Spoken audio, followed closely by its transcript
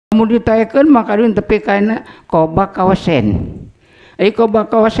lamun ditaekeun maka dun tepi kana qobak kawasen. Qobak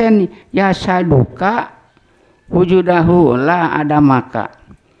kawasen ya saduka wujudahu la ada maka.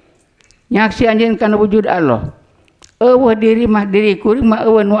 Nyaksi anjeun kana wujud Allah. Eueuh diri mah diri kuring mah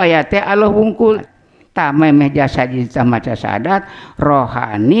eueuh nu aya teh Allah wungkul. Ta memeh jasa jita maca syahadat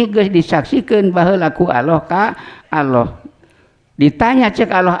rohani geus disaksikeun baheula ku Allah ka Allah. Ditanya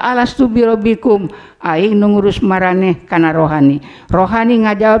cek Allah alastu birobikum aing nu ngurus maraneh kana rohani. Rohani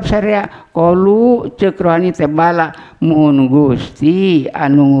ngajawab sarea qalu cek rohani teh bala mun Gusti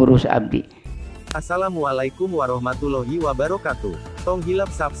anu ngurus abdi. Assalamualaikum warahmatullahi wabarakatuh. Tong hilap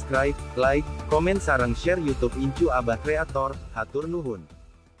subscribe, like, komen sareng share YouTube Incu Abah Kreator. Hatur nuhun.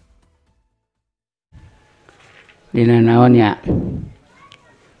 Dina naon ya?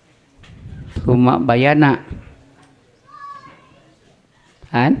 Cuma bayana.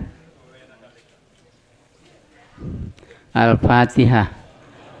 Kan? Al-Fatihah.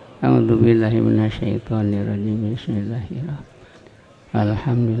 A'udzubillahi minasyaitonirrajim. Bismillahirrahmanirrahim.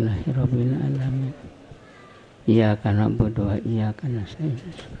 Alhamdulillahirabbil alamin. Iyyaka na'budu wa iyyaka nasta'in.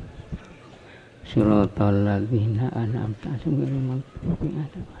 Shiratal ladzina an'amta 'alaihim ghairil maghdubi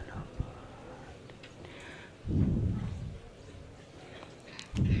 'alaihim waladdallin.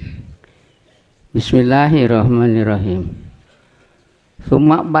 Bismillahirrahmanirrahim.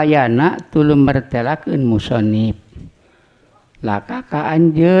 Summa bayana tuluy mertelakeun musannif laka ka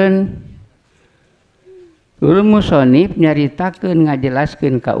anjeun. Tuluy musannif nyaritakeun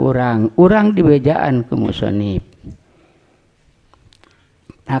ngajelaskeun ka urang dibejaan ku musannif.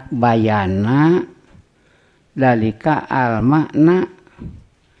 Tak bayana dalika al makna.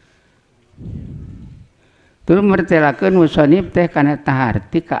 Tuluy mertelakeun musannif teh kana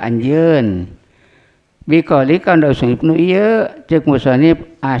taharti ka anjeun. Bikoli kan musannif nu ieu ceuk musannif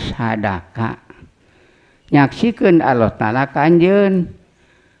asyhadaka. Nyaksikeun Allah taala ka anjeun.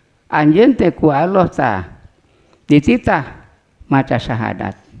 Anjeun teh ku Allah tah dititah maca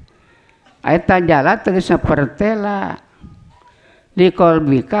syahadat. Eta jala tegasna pertela di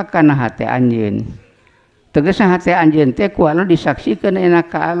qalbika kana hate anjeun. Tegasna hate anjeun teh ku Allah disaksikeun enak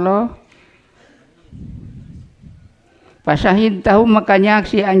ka Allah. Pasahid tahu maka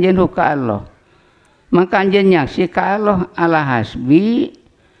nyaksi anjeun ka Allah. Maka anjeun nyaksi ka Allah ala hasbi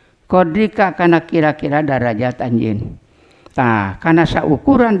qadrika kana kira-kira darajat anjeun. Tah kana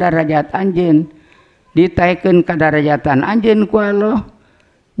saukuran darajat anjeun ditaekeun ka darajatan anjeun ku Allah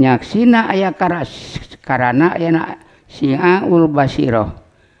nyaksina aya karana aya si'aul basirah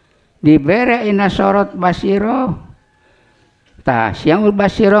dibere ina sorot basirah. Tah si'aul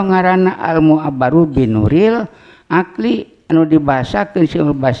basirah ngaranna almu abaru binuril akli anu dibahasakeun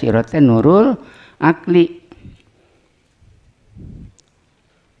si'aul basirah teh nurul akli.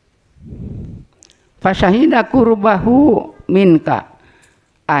 Fasahida kurbahu minka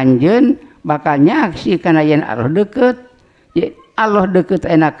anjeun bakal nyaksi kana yen Allah deukeut. Allah deukeut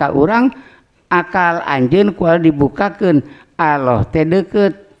enak ka urang akal anjeun kual dibukakeun Allah teh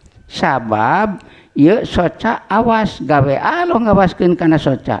deukeut sabab ieu soca awas gawe Allah ngawaskeun kana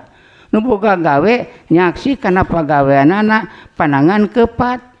soca nu boga gawe nyaksi kana pagaweanana panangan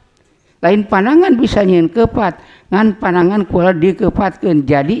kepat. Lain panangan bisa nyieun kepat ngan panangan kual dikepatkeun.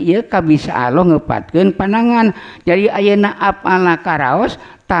 Jadi ieu kabisa Allah ngepatkeun panangan. Jadi ayeuna apalna karaos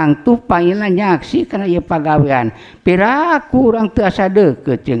tangtu panggilna nyaksi kana ieu pagawean. Piraku urang teu asa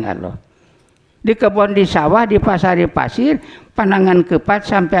deukeut jeung Allah. Di kebon di sawah di pasar di pasir panangan kepat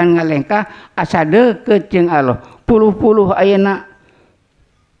sampean ngalengkah asa deukeut jeung Allah. Puluh-puluh ayeuna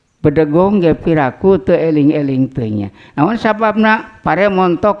bedegong ge piraku teu eling-eling teu nya. Namun sababna pare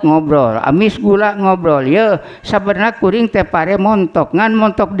montok ngobrol, amis gula ngobrol. Ye sabenerna kuring teh pare montok, ngan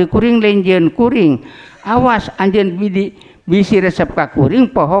montok di kuring lenjeun kuring. Awas anjeun bisi resep ka kuring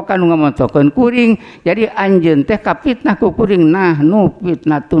poho kanu ngamontokeun kuring. Jadi anjeun teh kapitnah ku kuring nahnu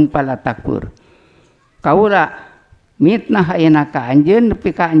fitnatun pala takfur. Kaula mitnah ayeuna ka anjeun nepi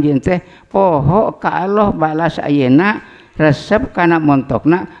ka anjeun teh poho ka Allah balas ayeuna resep kana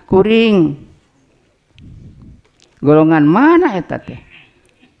montokna kuring. Golongan mana eta teh?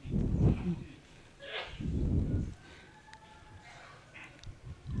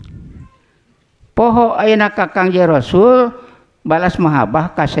 Poho ayeuna ka Kangjeng Rasul balas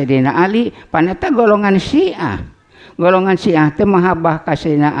mahabbah ka Sayyidina Ali paneta golongan Syiah. Golongan Syiah teh mahabbah ka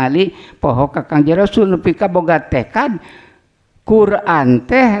Sayyidina Ali poho ka Kangjeng Rasul nepi ka boga tekad Quran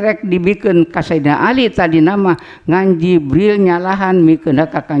teh rek dibikeun ka Sayyidina Ali tadi nama ngan Jibril nyalahan mikeun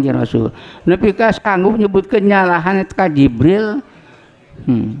ka Kangjeng Rasul. Nepi ka sanggup nyebutkeun nyalahan ka Jibril.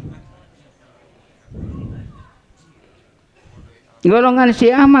 Golongan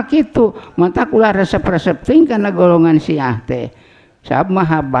Syiah mah kitu. Mata kula resep-resep ting kana golongan Syiah teh. sabab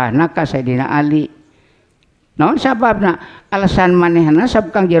mahabbahna ka Sayyidina Ali. Naon sababna? Alasan manehna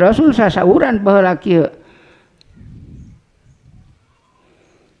sabab Kangjeng Rasul sasauran baheula kieu.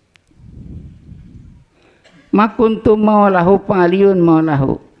 Makuntum maulahu paliun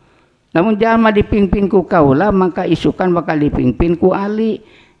maulahu. Namun jalma dipingpin ku kaula maka isukan bakal dipingpin ku Ali.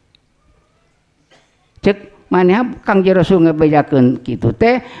 Cek maneh Kangjeng Rasul ngabejakeun kitu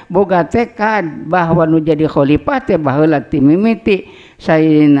teh boga tekad bahwa nu jadi khalifah teh baheula ti mimiti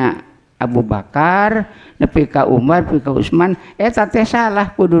Sayyidina Abu Bakar nepi ka Umar nepi ka Utsman eta teh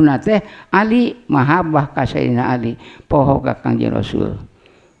salah kuduna teh Ali mahabbah ka Sayyidina Ali poho ka Kangjeng Rasul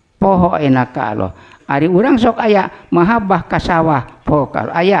poho enak ka Allah. Ari urang sok aya mahabbah ka sawah poho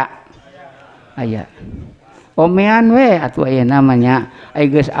ka aya omean we atuh aya namanya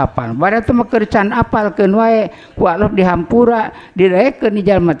ai geus apal bade teh mah keur can apalkeun wae ku Allah dihampura direkeun di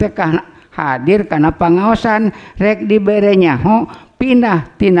jalma teh hadir kana pangaosan rek dibere nyaho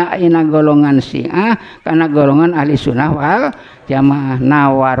pindah tina ayeuna golongan Syiah kana golongan ahli sunnah wal jamaah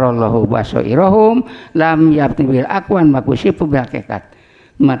nawarallahu basairahum lam yabtibil aqwan makusifu bil haqiqat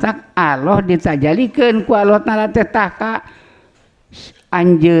mata Allah ditajalikeun ku Allah taala teh ka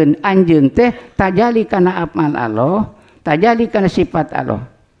anjeun teh tajali kana amal Allah tajali kana sifat Allah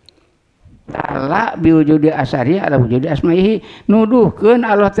ta'ala biwujudi asari ala wujudi asmaihi nuduhkeun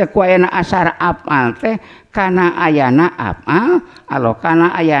Allah teh ku ayana asar amal teh kana ayana amal Allah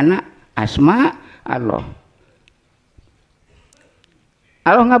kana ayana asma Allah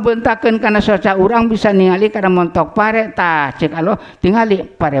Allah ngabeuntakeun kana soca urang bisa ningali kana montok pare tah ceuk Allah tingali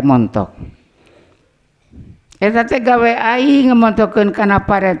pare montok. Eta teh gawe aing ngamontokeun kana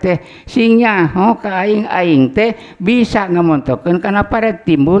pare teh singnya ka aing teh bisa ngamontokeun kana pare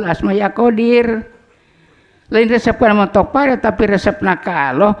timbul asma ya qadir. Lain resep kana montok pare tapi resepna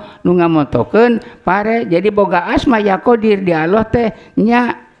ka Allah nu ngamontokeun pare jadi boga asma ya qadir di Allah teh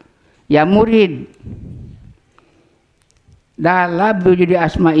nya ya murid. Dalam wujudi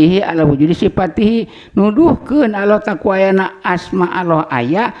asma'ihi ala wujudi sifatihi nuduhkeun Allah takwayana asma Allah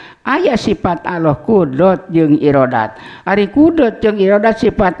aya sifat Allah kudrat jeung iradat. Ari kudrat jeung iradat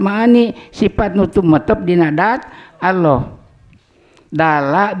sifat mani sifat nu tumetep dina dat Allah.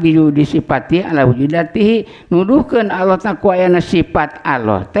 Dala biwujudi sifati ala wujudatihi nuduhkeun Allah takwayana sifat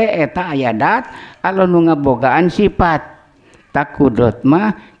Allah teh eta aya dat Allah nu ngabogaan sifat. Tak kudrat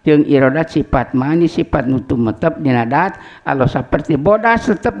mah jeung iradat sifat mani sifat nu tumetep dina dat Allah saperti bodas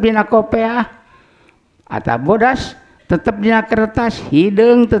tetep dina kopeah atau bodas tetep dina kertas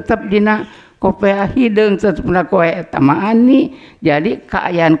hideung tetep dina kopeah hideung tetep dina koe eta mani jadi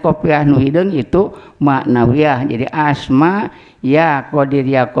kaayaan kopeah nu hideung itu maknawiyah jadi asma ya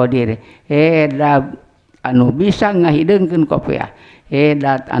qadir heda anu bisa ngahideungkeun kopeah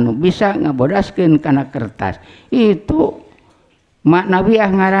hedat anu bisa ngabodaskeun kana kertas itu maknawiyah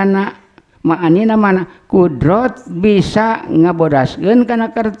ngaranna ma'anina mana kudrat bisa ngabodaskeun kana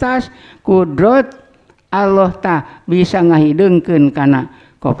kertas kudrat Allah ta bisa ngahideungkeun kana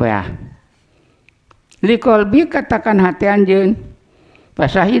kopeah liqalbi katakan hati anjeun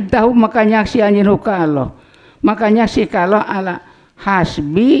pasahid tahu maka nyaksi anjeun ka Allah maka nyaksi ka Allah ala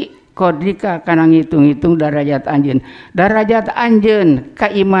hasbi kodrika kana ngitung-ngitung darajat anjeun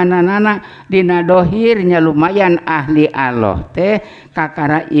kaimananana dina dohirnya lumayan ahli Allah teh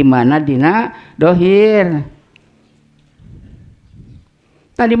kakara imana dina dohir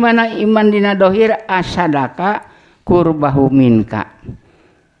tadi mana iman dina dohir asadaka kurbahu minka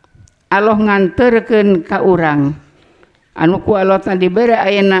Allah nganterkeun ka urang anu ku Allah tadi bere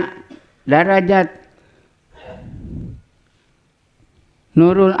ayeuna darajat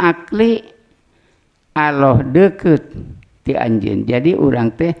nurul akli Allah deket ti anjeun jadi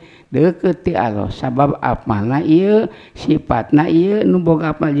urang teh deket ti Allah sabab amalna ieu sifatna ieu nu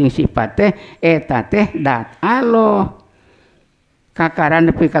boga amal jeung sifat teh eta teh dat Allah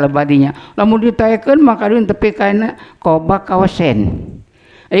kakaran nepi ka lebadinya lamun ditaekeun maka dun tepi kana qoba kawasen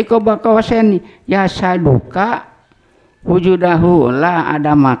ai qoba kawasen ya saduka wujudahu la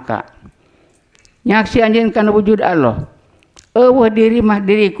ada maka nyaksi anjeun kana wujud Allah eueuh diri mah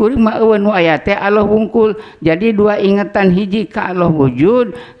diri kuring mah eueuh nu aya teh Allah wungkul jadi dua ingatan hiji ka Allah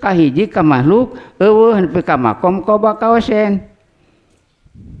wujud ka hiji ka makhluk eueuh nepi ka makom qoba kawasen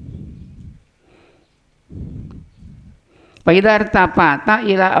paidar tapata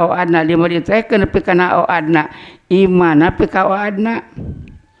ila awadna lima ditaekeun nepi kana awadna iman nepi ka awadna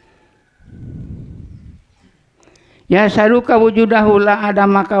ya saruka wujudahu la ada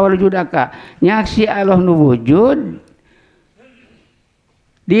maka wujudaka nyaksi Allah nu wujud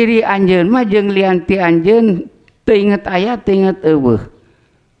diri anjeun mah jeung lian ti anjeun teu inget aya teu inget eueuh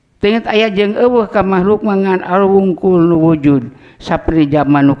Tenget aya jeung eueuh ka makhluk mangan wungkul nu wujud saperti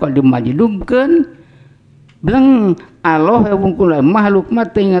zaman nu dimajidubkeun bleng Allah wungkul makhluk mah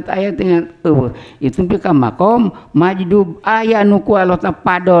tenget aya tenget eueuh itu pi ka makom majdub aya nu ku Allah teh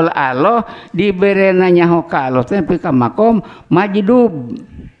padol Allah diberena nyaho ka Allah teh pi ka makom majdub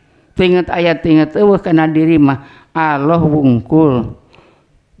tenget aya tenget eueuh kana diri mah Allah wungkul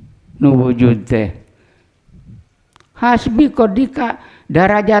nu wujud teh hasbi kodika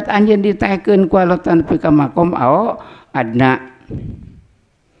darajat anjeun ditaekeun ku Allah tanpa ka makom ao adna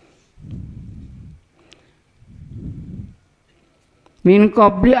min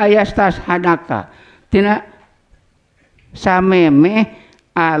qabli ayastas hadaka tina samemeh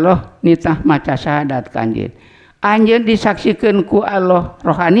Allah nitah maca syahadat ka anjeun anjeun disaksikeun ku Allah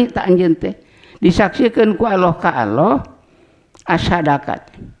rohani ta anjeun teh disaksikeun ku Allah ka Allah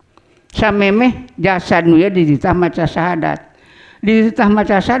asyhadakat samemeh jasad nu ya dititah maca syahadat dititah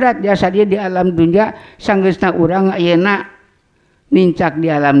maca syahadat jasa dia di alam dunya sanggeusna urang ayeuna nincak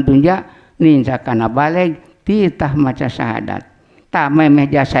di alam dunya nincak kana baleg titah maca syahadat tah memeh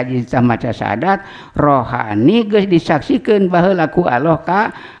jasa dititah maca syahadat rohani geus disaksikeun baheula ku Allah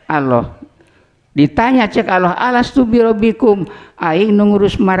ka Allah ditanya cek Allah alastu bi rabbikum aing nu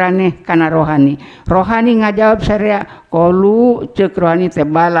ngurus maraneh kana rohani rohani ngajawab sarea qalu cek rohani teh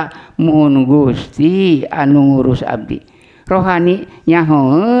bala mun Gusti anu ngurus abdi rohani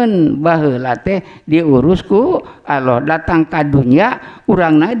nyahoeun baheula teh diurus ku Allah datang ka dunya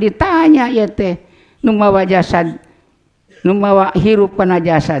urangna ditanya ya teh nu mawa jasad nu mawa hirup kana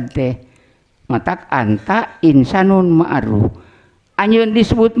jasad teh matak anta insanun ma'ruf anjeun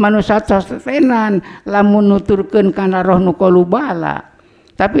disebut manusia sostenan lamun nuturkeun kana roh nu kolubala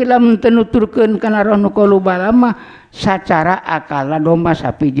tapi lamun teu nuturkeun kana roh nu kolubala mah sacara akal domba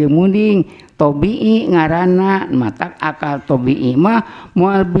sapi jeung munding tobi'i ngaranna matak akal tobi'i mah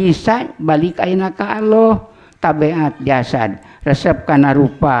moal bisa balik ayeuna ka Allah tabiat jasad resep kana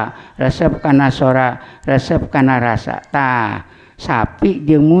rupa resep kana sora resep kana rasa tah sapi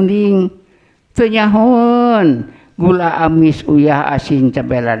jeung munding teu nyahoeun gula amis uyah asin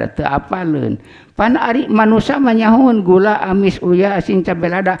cabelada teu apaleun pan ari manusia mah nyahoeun gula amis uyah asin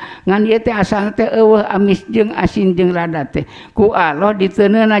cabelada ngan ieu teh asalna teh eueuh amis jeung asin jeung lada teh ku Allah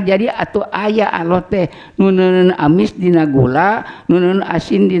diteuneuna jadi atuh aya Allah teh nu neuneun amis dina gula nu neuneun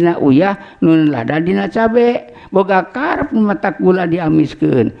asin dina uyah nu neuneun lada dina cabe boga karep matak gula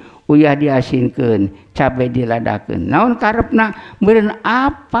diamiskeun uyah diasinkeun cabe diladakeun naon karepna meureun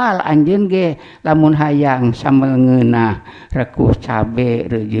apal anjeun ge lamun hayang sambal ngeunah rekuh cabe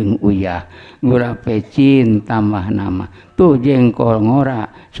jeung uyah gula pecin tambah nama tuh jengkol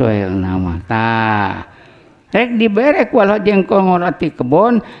ngora soel nama tah rek dibere ku Allah jengkol ngora ti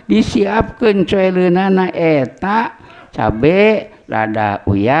kebon disiapkeun coeleunana eta cabe lada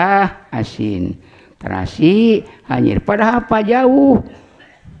uyah asin terasi hanyir padahal apa jauh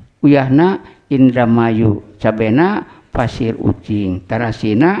uyahna Indramayu cabena pasir ucing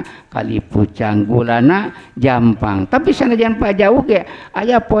terasina kali pucang gulana Jampang tapi sanajan pa jauh ge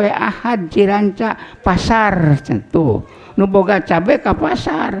aya poe Ahad Ciranca pasar centuh nu boga cabe ka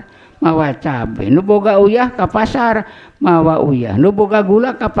pasar mawa cabe nu boga uyah ka pasar mawa uyah nu boga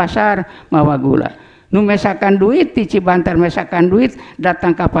gula ka pasar mawa gula nu mesakan duit di Cibantar mesakan duit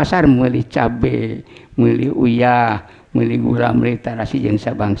datang ka pasar meuli cabe meuli uyah meuli gula meuli tarasi jeung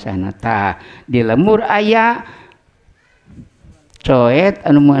sabangsana tah di lemur aya coet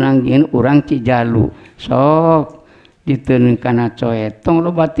anu meunang jeung urang Cijalu sok diteuneun kana coet tong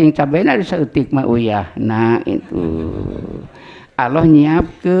loba ting cabena diseutik mah uyah nah itu Allah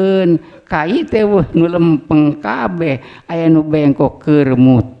nyiapkeun kai teh nu lempeng kabeh aya nu bengkok keur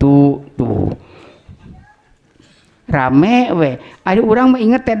mutu tuh rame we ari urang mah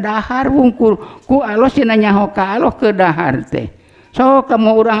inget teh dahar wungkul ku Allah cenah nyaho ka Allah ke dahar teh sok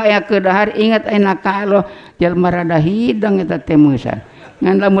kamu urang aya ke dahar inget ayeuna ka Allah jalma rada hidang eta teh meusan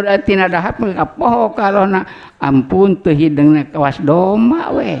ngan lamun tina dahar mah poho ka Allah na ampun teu hidangna kawas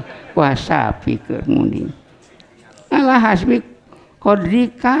domba we kuas sapi keur munding alah hasbi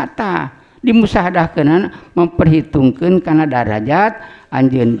qadrika ta dimusyahadahkeun memperhitungkeun kana derajat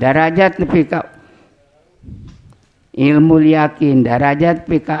anjeun derajat nepi ka ilmu yakin derajat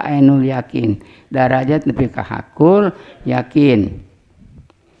pika ainul yakin derajat nepi ka hakul yakin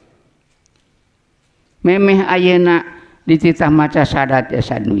memeh ayeuna dititah maca syahadat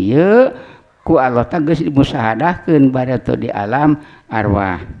yasan ieu ku Allah teh geus dimusyahadahkeun barato di alam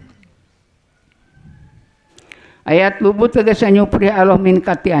arwah ayat lubut tegasan nyupri Allah min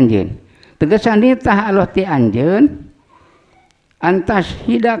kati anjeun tegasan nitah Allah ti anjeun antas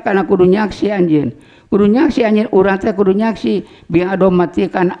hida kana kudu nyaksi anjeun. Kudu nyaksi anjeun urang teh kudu nyaksi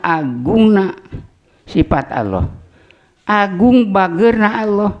biadomatikan agungna sifat Allah. Agung bageurna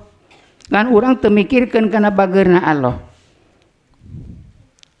Allah. Kan urang teu mikirkeun kana bageurna Allah.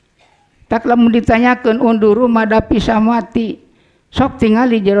 Tak lamun ditanyakeun unduru madapi samati. Sok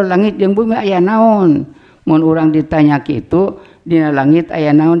tingali jero langit jeung bumi aya naon. Mun urang ditanya kitu, dina langit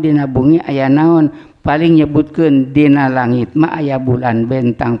aya naon, dina bumi aya naon, paling nyebutkeun dina langit mah aya bulan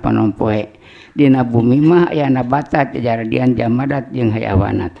bentang panompoe. Dina bumi mah aya nabatat, jaradian jamadat jeung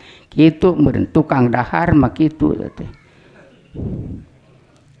hayawanat. Kitu meureun tukang dahar mah kitu teh.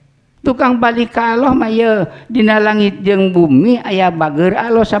 Tukang balik ka Allah mah ye dina langit jeung bumi aya bageur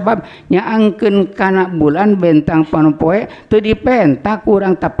Allah sabab nyaangkeun kana bulan bentang panompoe teu dipentak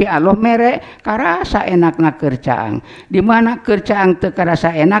urang tapi Allah mere karasa enakna keur caang. Di mana keur caang teu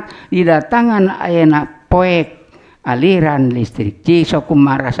karasa enak didatangan ayeuna poek aliran listrik cik sok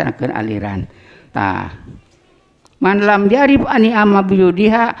kumaha rasakeun aliran. Tah man lam jarib ani amma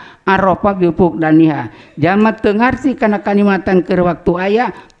biyudiha arofa bipuk daniha. Jalma teu ngarti kana kanikmatan keur waktu aya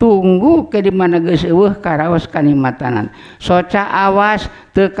tunggu ke di mana geus eueuh karaos kanikmatanan. Soca awas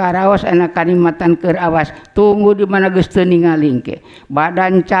teu karaos ana kanikmatan keur awas tunggu di mana geus teu ningali engke.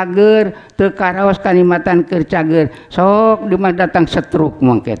 Badan cager teu karaos kanikmatan keur cager sok di mana datang stroke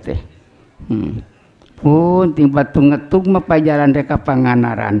mangke teh. Pun timba tungetug mah pajalan reka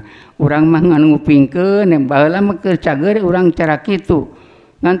panganaran. Urang mah ngan ngupingkeun baheula mah keur cager urang cara kitu.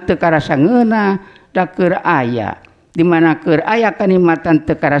 Ngan teu karasa ngeunah da keur aya. Di mana keur aya kanikmatan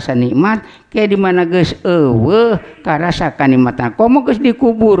teu karasa nikmat, ke di mana geus eueuh karasa kanikmatan. Komo geus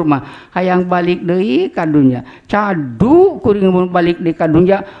dikubur mah hayang balik deui ka dunya. Cadu kuring mun balik deui ka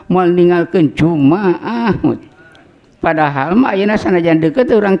dunya moal ninggalkeun jumaah. Padahal mah ayeuna sanajan deukeut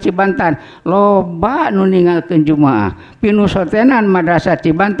urang Cibantar loba nu ninggalkeun jumaah. Pinu sotenan madrasah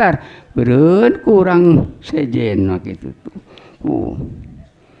Cibantar beureun ku urang sejen kitu tuh.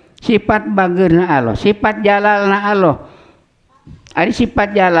 Sifat bageurna Allah, sifat jalalna Allah. Ari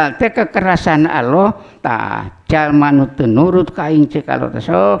sifat jalal teh kekerasan Allah, tah jalma nu teu nurut ka aing ceuk Allah teh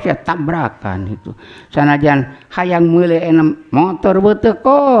sok sia tabrakan itu. Sanajan hayang meuli enam motor beuteuh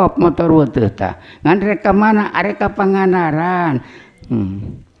kop, motor beuteuh tah. Ngan rek ka mana? Arek ka panganaran.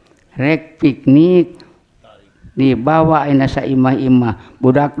 Rek piknik dibawa ayeuna saimah-imah,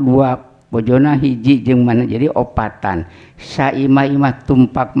 budak dua bojona hiji jeung mana jadi opatan. Saimah-imah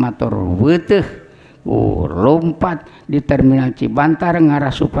tumpak motor beuteuh. Lompat di terminal Cibantar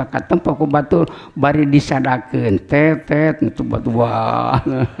ngarasupa ka tempat ku batur bari disadakeun tetet itu batu wah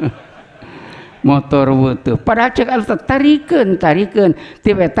motor beuteuh padahal ceuk alus tarikeun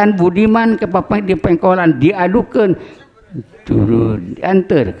tibetan budiman ke papai di pengkolan diadukeun turun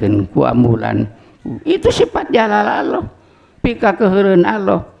dianterkeun ku ambulan. Itu sifat jalal Allah pika keheureun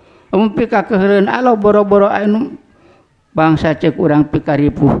Allah. Mun pika keheureun Allah boro-boro anu bangsa ceuk urang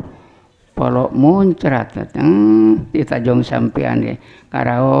pikaripuh polo muncrat ditajong sampean ge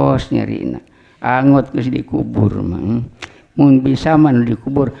karaos nyerina angot geus dikubur mah mun bisa mah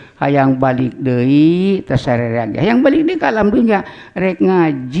dikubur hayang balik deui teh sarere hayang balik deui ka alam dunya rek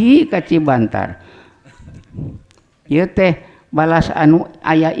ngaji ka Cibantar ieu teh balas anu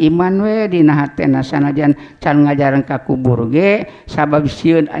aya iman we dina hatena sanajan can ngajaran ka kubur ge sabab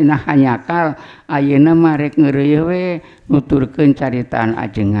sieun ayeuna hanyakal ayeuna mah rek ngeureuyeuh we nuturkeun caritaan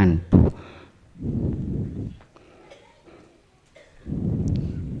ajengan.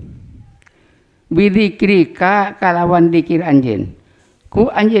 Bidikrika kalawan dikir anjeun ku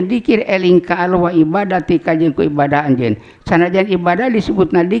anjeun dikir eling ka Allah wa ibadati kajeng ku ibadah anjeun. Sanajan ibadah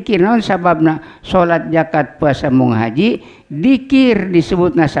disebutna dikir naon sababna salat zakat puasa mung haji dikir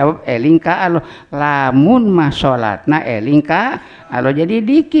disebutna sabab eling ka Allah. Lamun mah salatna eling ka Allah jadi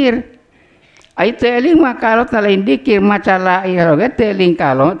dikir. Ai teu eling mah ka Allah lain dikir maca la ilaha illallah teu eling ka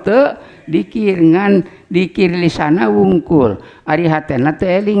Allah teu dikir ngan dikir lisana wungkul ari hatena teu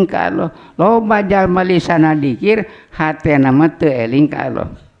eling ka Allah. Loba jalma lisana dikir hatena mah teu eling ka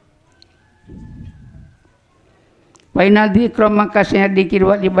Allah. Bainal dzikra makasnya dikir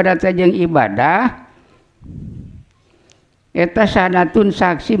wal ibadat jeung ibadah eta sadatun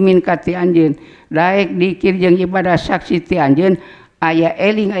saksi min kati anjeun daek dikir jeung ibadah saksi ti anjeun aya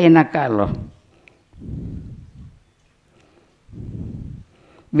eling ayeuna ka Allah.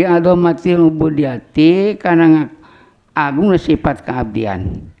 Bi adomatil ubudiyati kana agung sifat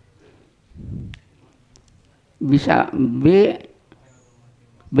keabdian. Bisa bi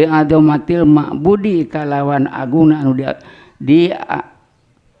adomatil ma'budi kalawan agung anu di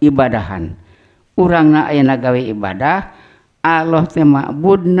ibadahan. Urangna ayeuna gawe ibadah Allah teh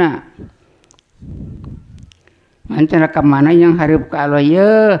ma'budna. Mancana ka mana yang hareup ka Allah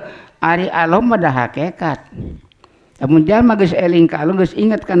ye ari Allah mah da hakikat. Lamun jalma geus eling ka Allah geus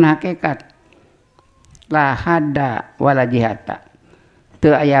inget kana hakikat. La hada wala jihata.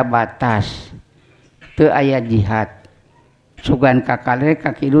 Teu aya batas. Teu aya jihad. Sugan ka kalere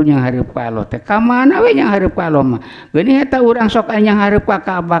ka kidul yang hareup ka Allah teh. Ka mana we yang hareup ka Allah mah? Geuning eta urang sok yang hareup ka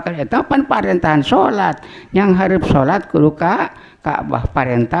Ka'bah eta pan parentahan salat. Yang hareup salat kudu ka Ka'bah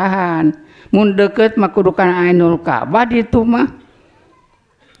parentahan. Mun deukeut mah kudu kana ainul Ka'bah ditu mah.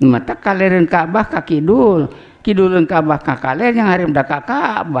 Mata kalereun Ka'bah ka kidul, kiduleun Ka'bah ka kaler yang hareup da ka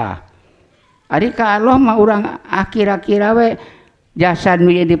Ka'bah. Ari ka Allah mah urang akhir-akhir we jasa nu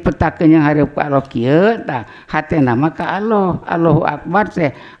ye dipetakeun yang hareup ka Allah kieu tah hatena mah ka Allah. Allahu akbar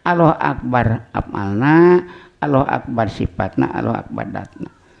teh Allah akbar afalna, Allah akbar sifatna, Allah akbar datna.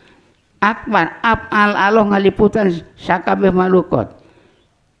 Akbar afal Allah ngaliputan sakabeh malukot.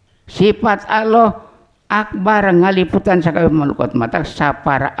 Sifat Allah akbar ngaliputan sakabeh malukot mata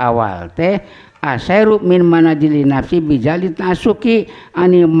sapara awal teh asairu min manajili nafsi bijalit nasuki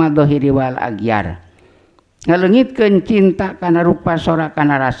ani madhahiri wal agyar. Ngaleungitkeun cinta kana rupa sora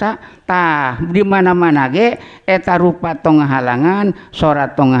kana rasa tah di mana-mana ge eta rupa tong ngahalangan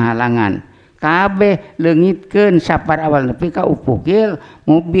sora tong ngahalangan kabeh leungitkeun sapara awal nepi ka upukil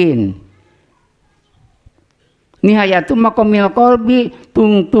mubin. Nihayatu makomil kolbi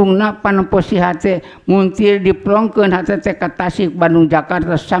tungtungna panemposi hate muntir diplongkeun hate teh ka Tasik Bandung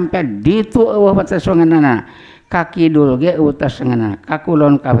Jakarta sampai ditu eueuh batas soranganana ka kidul ge eueuh tos soranganana ka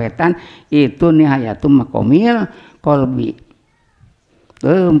kulon ka wetan itu nihayatu makomil kolbi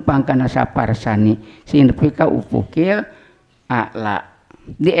leumpang kana saparsani sing nepi ka upukil a'la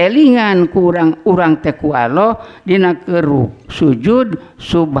dielingan ku urang teh ku Allah dina keur sujud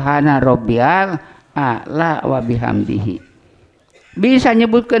subhana rabbiyal a'la wa bihamdihi. Bisa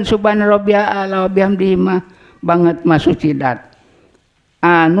nyebutkan subhana rabbiyal a'la wa bihamdihi mah banget mah suci dat.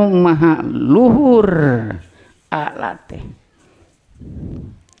 Anu maha luhur a'la teh.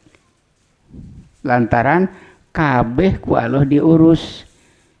 Lantaran kabeh ku Allah diurus.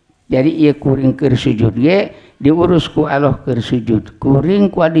 Jadi ieu kuring keur sujud ge diurus ku Allah keur sujud.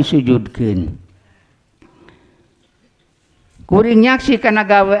 Kuring ku disujudkeun. Kuring nyaksi kana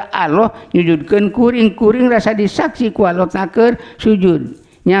gawe Allah nyujudkeun kuring rasa disaksi ku Allah keur sujud.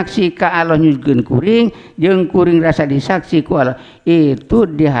 Nyaksi ka Allah nyujudkeun kuring jeung kuring rasa disaksi ku Allah itu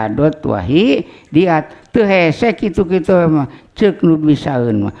dihadot wahi diat teu hese kitu-kitu mah ceuk nu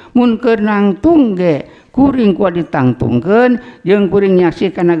bisaeun mah. Mun keur nangtung ge kuring ku ditangtungkeun jeung kuring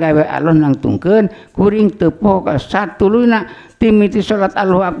nyaksi kana gawe Allah nangtungkeun kuring teu poho ka satuluyna timiti salat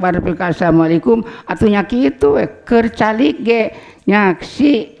Allahu akbar pika assalamualaikum atunya kitu we keur calik ge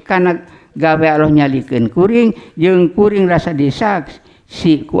nyaksi kana gawe Allah nyalikeun kuring jeung kuring rasa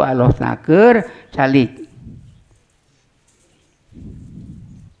disaksi ku Allah keur calik.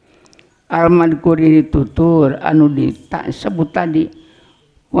 Almad kuring ditutur anu disebut tadi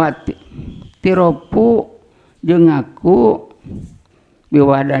wati tiropu jeung aku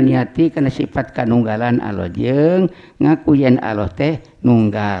biwadaniati kana sifat kanunggalan Allah jeung ngaku yen Allah teh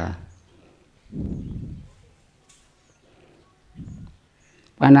nunggal.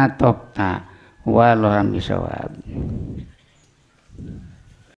 Panatokta wallahu a'lam bishawab.